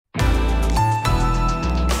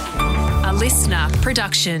listener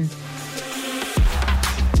production.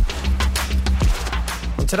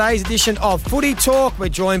 On today's edition of Footy Talk, we're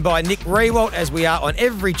joined by Nick Riewoldt, as we are on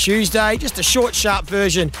every Tuesday. Just a short, sharp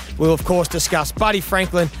version. We'll, of course, discuss Buddy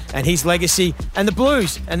Franklin and his legacy and the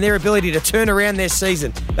Blues and their ability to turn around their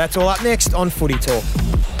season. That's all up next on Footy Talk.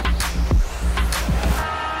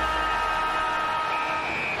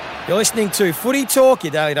 You're listening to Footy Talk,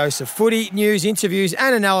 your daily dose of footy, news, interviews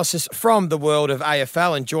and analysis from the world of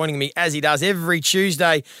AFL. And joining me, as he does every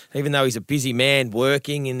Tuesday, even though he's a busy man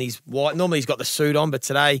working in his white, normally he's got the suit on, but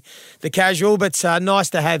today the casual. But nice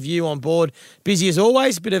to have you on board. Busy as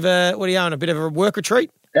always, a bit of a work retreat?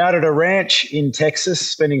 Out at a ranch in Texas,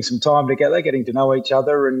 spending some time together, getting to know each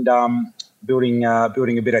other and building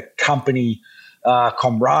a bit of company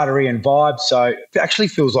camaraderie and vibe. So it actually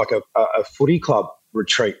feels like a footy club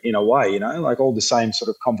retreat in a way, like all the same sort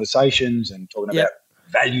of conversations and talking about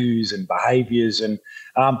values and behaviours and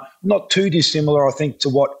not too dissimilar, I think, to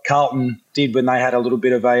what Carlton did when they had a little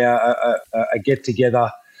bit of a get-together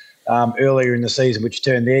earlier in the season, which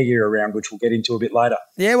turned their year around, which we'll get into a bit later.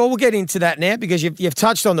 Yeah, well, we'll get into that now because you've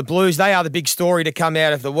touched on the Blues. They are the big story to come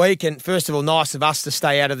out of the week. And first of all, nice of us to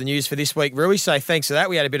stay out of the news for this week, Rui. So thanks for that.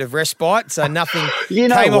 We had a bit of respite, so nothing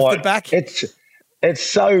came off the back.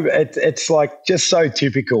 It's like just so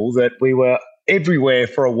typical that we were everywhere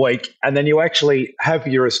for a week and then you actually have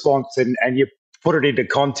your response and you put it into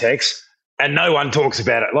context and no one talks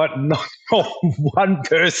about it. Like not one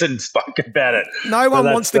person spoke about it. No one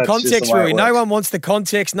wants the context, Rui. No one wants the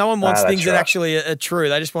context. No one wants things that actually are true.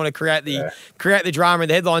 They just want to create the drama in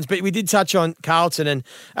the headlines. But we did touch on Carlton, and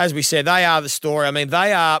as we said, they are the story. I mean,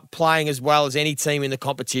 they are playing as well as any team in the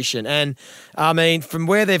competition. And, I mean, from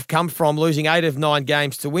where they've come from, losing 8 of 9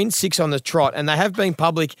 games to win 6 on the trot, and they have been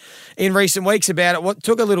public in recent weeks about it. What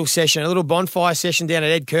took a little bonfire session down at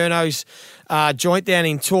Ed Curnow's joint down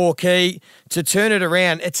in Torquay to turn it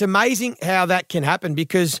around. It's amazing how that can happen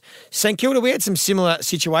because St Kilda, we had some similar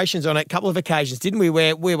situations on a couple of occasions, didn't we,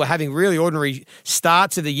 where we were having really ordinary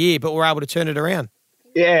starts of the year, but we're able to turn it around.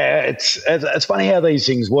 Yeah, it's funny how these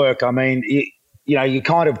things work. I mean, you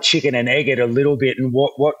kind of chicken and egg it a little bit, and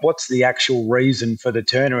what's the actual reason for the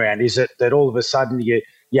turnaround? Is it that all of a sudden you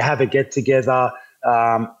have a get-together,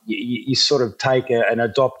 you sort of take and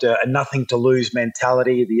adopt a nothing to lose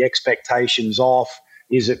mentality, the expectations off?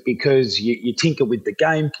 Is it because you tinker with the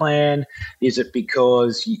game plan? Is it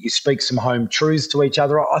because you speak some home truths to each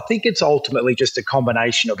other? I think it's ultimately just a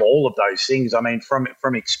combination of all of those things. I mean, from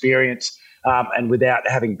experience and without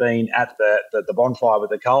having been at the bonfire with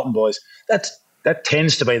the Carlton boys, that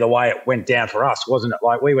tends to be the way it went down for us, wasn't it?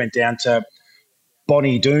 Like we went down to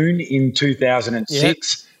Bonnie Doon in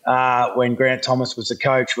 2006. Yep. When Grant Thomas was the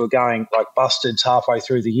coach. We were going like bustards halfway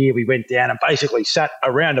through the year. We went down and basically sat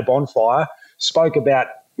around a bonfire, spoke about,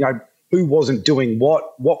 who wasn't doing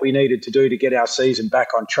what we needed to do to get our season back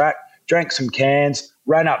on track, drank some cans,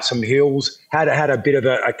 ran up some hills, had a bit of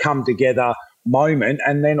a come together moment.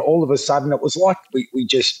 And then all of a sudden it was like we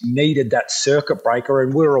just needed that circuit breaker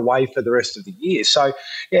and we were away for the rest of the year. So,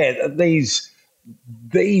 yeah, these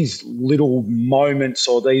little moments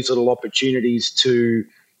or these little opportunities to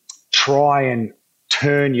try and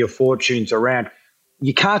turn your fortunes around,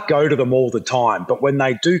 you can't go to them all the time, but when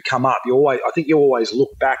they do come up, I think you always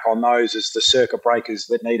look back on those as the circuit breakers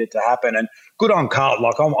that needed to happen. And good on Carlton,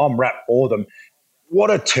 like I'm wrapped for them. What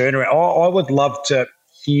a turnaround. I would love to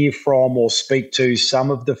hear from or speak to some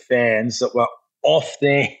of the fans that were off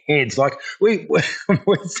their heads. Like we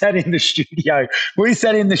sat in the studio. We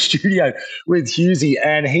sat in the studio with Hughesy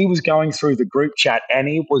and he was going through the group chat and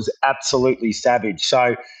he was absolutely savage.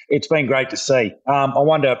 So it's been great to see. I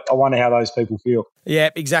wonder how those people feel.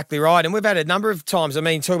 Yeah, exactly right. And we've had a number of times,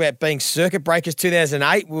 talk about being circuit breakers.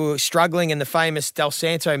 2008, we were struggling and the famous Del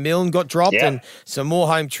Santo Milne got dropped and some more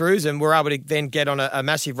home truths, and we're able to then get on a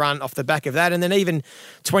massive run off the back of that. And then even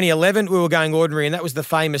 2011, we were going ordinary, and that was the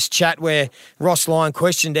famous chat where Ross Lyon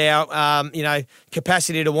questioned our,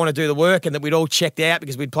 capacity to want to do the work, and that we'd all checked out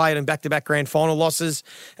because we'd played in back-to-back grand final losses.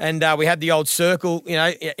 And we had the old circle,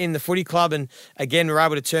 in the footy club, and again, we were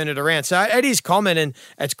able to turn it around. So it is common, and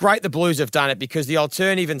it's great the Blues have done it because the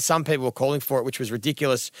alternative, and some people were calling for it, which was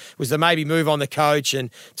ridiculous, was to maybe move on the coach and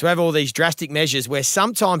to have all these drastic measures where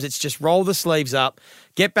sometimes it's just roll the sleeves up,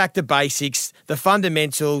 get back to basics, the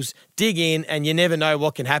fundamentals, dig in, and you never know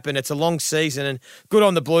what can happen. It's a long season, and good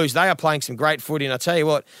on the Blues. They are playing some great footy, and I tell you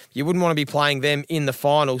what, you wouldn't want to be playing them in the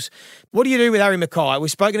finals. What do you do with Harry McKay?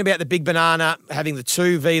 We've spoken about the big banana, having the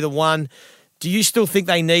 2 v the 1. Do you still think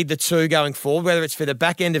they need the 2 going forward, whether it's for the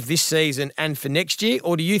back end of this season and for next year?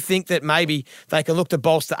 Or do you think that maybe they can look to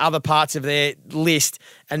bolster other parts of their list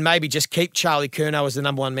and maybe just keep Charlie Curnow as the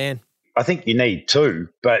number 1 man? I think you need two,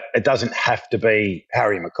 but it doesn't have to be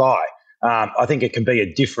Harry McKay. I think it can be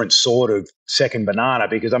a different sort of second banana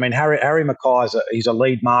because, I mean, Harry McKay he's a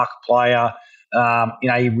lead mark player.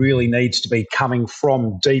 He really needs to be coming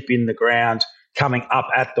from deep in the ground, coming up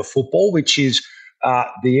at the football, which is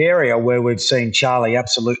the area where we've seen Charlie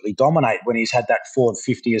absolutely dominate when he's had that forward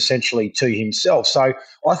 50 essentially to himself. So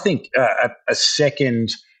I think a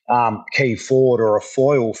second key forward or a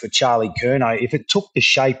foil for Charlie Curnow, if it took the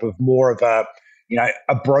shape of more of a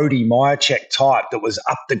Brody Myercheck type that was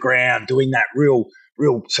up the ground doing that real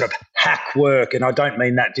sort of hack work, and I don't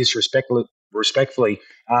mean that respectfully.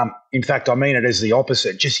 In fact, I mean it as the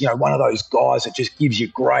opposite. Just, one of those guys that just gives you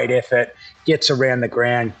great effort, gets around the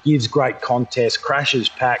ground, gives great contest, crashes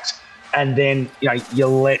packs, and then, you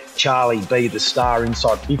let Charlie be the star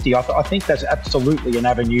inside 50. I think that's absolutely an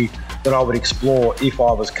avenue that I would explore if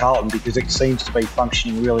I was Carlton because it seems to be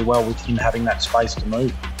functioning really well with him having that space to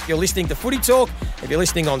move. If you're listening to Footy Talk, if you're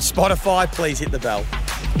listening on Spotify, please hit the bell.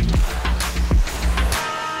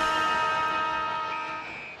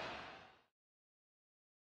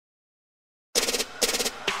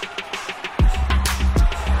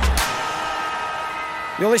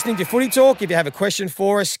 You're listening to Footy Talk. If you have a question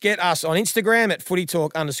for us, get us on Instagram at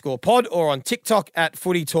footytalk_pod or on TikTok at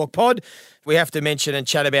footytalkpod. We have to mention and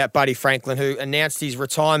chat about Buddy Franklin, who announced his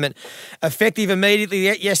retirement effective immediately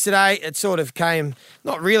yesterday. It sort of came,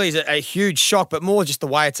 not really as a huge shock, but more just the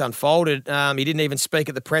way it's unfolded. He didn't even speak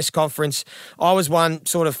at the press conference. I was one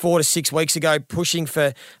sort of 4 to 6 weeks ago pushing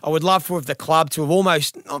for, I would love for the club to have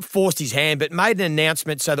almost not forced his hand, but made an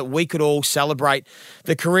announcement so that we could all celebrate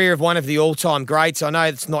the career of one of the all-time greats. I know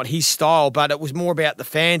it's not his style, but it was more about the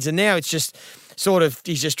fans. And now it's just sort of,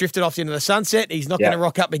 he's just drifted off into the sunset. He's not going to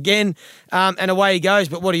rock up again, and away he goes.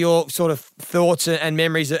 But what are your sort of thoughts and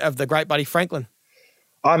memories of the great Buddy Franklin?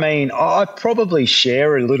 I mean, I probably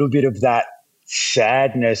share a little bit of that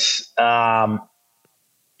sadness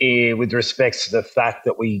with respect to the fact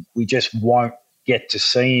that we just won't get to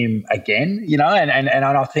see him again, and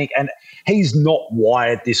I think, and he's not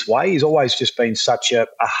wired this way. He's always just been such a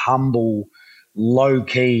humble,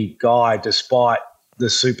 low-key guy despite the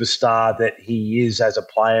superstar that he is as a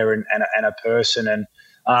player and a person. And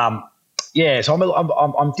so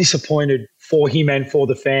I'm disappointed for him and for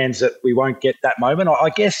the fans that we won't get that moment. I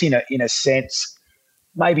guess in a sense,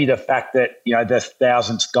 maybe the fact that, the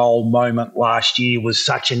 1000th goal moment last year was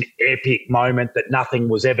such an epic moment that nothing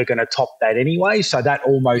was ever going to top that anyway. So that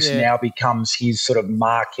almost now becomes his sort of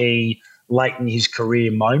marquee late in his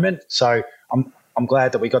career moment. So I'm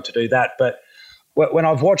glad that we got to do that. But when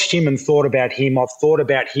I've watched him and thought about him, I've thought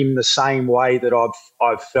about him the same way that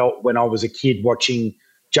I've felt when I was a kid watching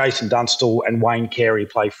Jason Dunstall and Wayne Carey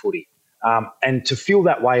play footy. And to feel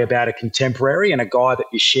that way about a contemporary and a guy that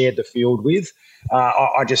you shared the field with,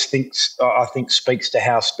 I think speaks to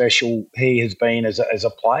how special he has been as a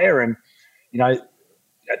player. And,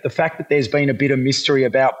 the fact that there's been a bit of mystery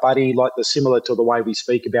about Buddy, similar to the way we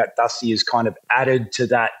speak about Dusty, has kind of added to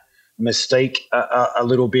that mystique a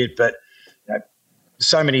little bit. But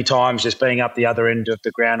so many times just being up the other end of the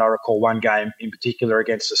ground, I recall one game in particular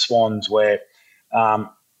against the Swans where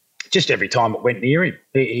just every time it went near him,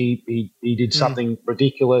 he did something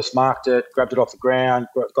ridiculous, marked it, grabbed it off the ground,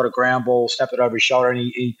 got a ground ball, snapped it over his shoulder, and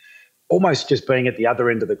he almost just being at the other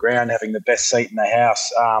end of the ground, having the best seat in the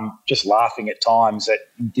house, just laughing at times at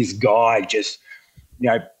this guy just,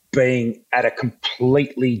 being at a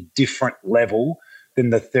completely different level than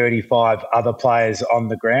the 35 other players on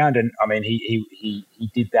the ground. And, I mean, he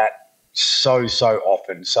did that so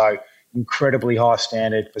often. So incredibly high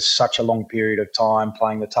standard for such a long period of time,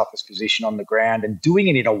 playing the toughest position on the ground and doing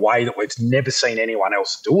it in a way that we've never seen anyone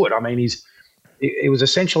else do it. I mean, he was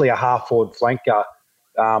essentially a half-forward flanker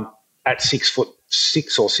at 6'6"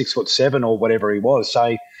 or 6'7" or whatever he was.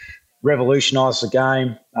 So revolutionised the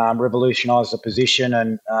game, revolutionised the position,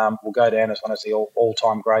 and will go down as one of the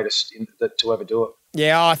all-time greatest to ever do it.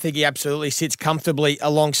 Yeah, I think he absolutely sits comfortably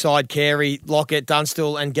alongside Carey, Lockett,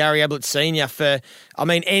 Dunstall and Gary Ablett Sr. for, I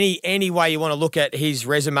mean, any way you want to look at his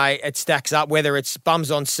resume, it stacks up, whether it's bums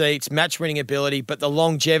on seats, match-winning ability, but the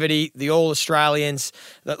longevity, the All-Australians,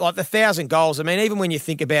 the 1,000 goals. I mean, even when you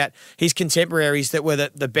think about his contemporaries that were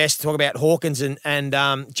the best, talk about Hawkins and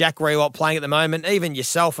Jack Rewalt playing at the moment, even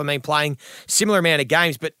yourself, I mean, playing similar amount of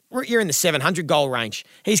games, but you're in the 700 goal range.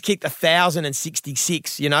 He's kicked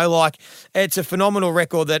 1,066, it's a phenomenal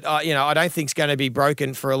record that, I don't think is going to be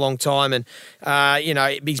broken for a long time. And,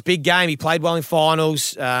 his big game, he played well in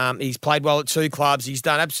finals. He's played well at 2 clubs. He's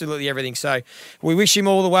done absolutely everything. So we wish him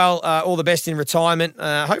all the best in retirement.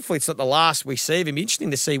 Hopefully it's not the last we see of him.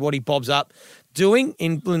 Interesting to see what he bobs up doing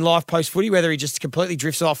in live post footy, whether he just completely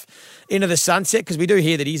drifts off into the sunset, because we do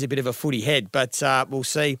hear that he's a bit of a footy head, but we'll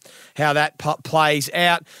see how that plays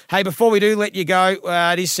out. Hey, before we do let you go,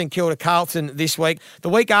 it is St Kilda Carlton this week. The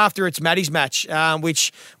week after, it's Maddie's match,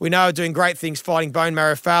 which we know are doing great things fighting bone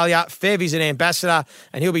marrow failure. Fev is an ambassador,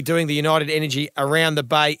 and he'll be doing the United Energy around the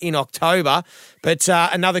Bay in October. But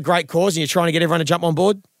another great cause, and you're trying to get everyone to jump on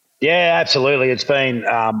board? Yeah, absolutely. It's been,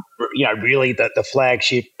 really the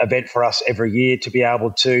flagship event for us every year to be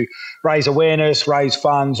able to raise awareness, raise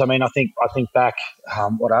funds. I mean, I think back,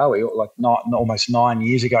 what are we, like almost 9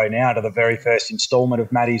 years ago now, to the very first instalment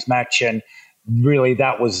of Maddie's match, and really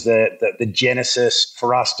that was the genesis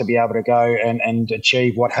for us to be able to go and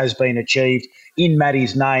achieve what has been achieved in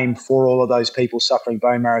Maddie's name for all of those people suffering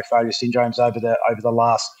bone marrow failure syndromes over the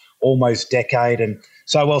last almost decade, and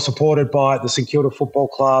so well supported by the St Kilda Football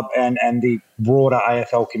Club and the broader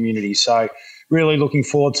AFL community. So really looking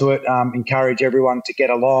forward to it. Encourage everyone to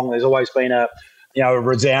get along. There's always been a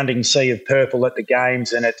resounding sea of purple at the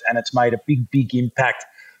games, and it's made a big impact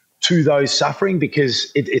to those suffering,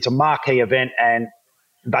 because it's a marquee event and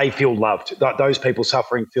they feel loved. Those people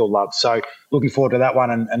suffering feel loved. So looking forward to that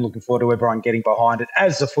one, and looking forward to everyone getting behind it,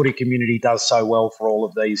 as the footy community does so well for all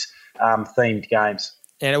of these themed games.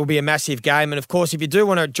 And it will be a massive game. And, of course, if you do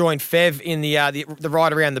want to join Fev in the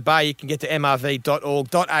ride around the Bay, you can get to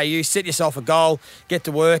mrv.org.au, set yourself a goal, get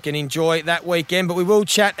to work and enjoy that weekend. But we will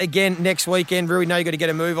chat again next weekend. Really know you've got to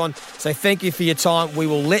get a move on. So thank you for your time. We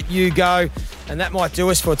will let you go. And that might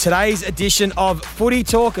do us for today's edition of Footy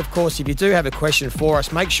Talk. Of course, if you do have a question for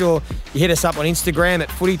us, make sure you hit us up on Instagram at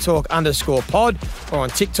footytalk_pod or on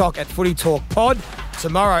TikTok at footytalkpod.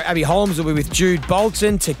 Tomorrow, Abby Holmes will be with Jude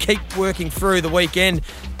Bolton to keep working through the weekend.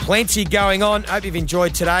 Plenty going on. Hope you've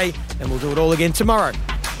enjoyed today, and we'll do it all again tomorrow.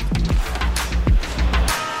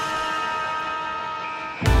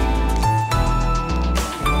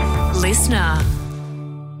 Listener.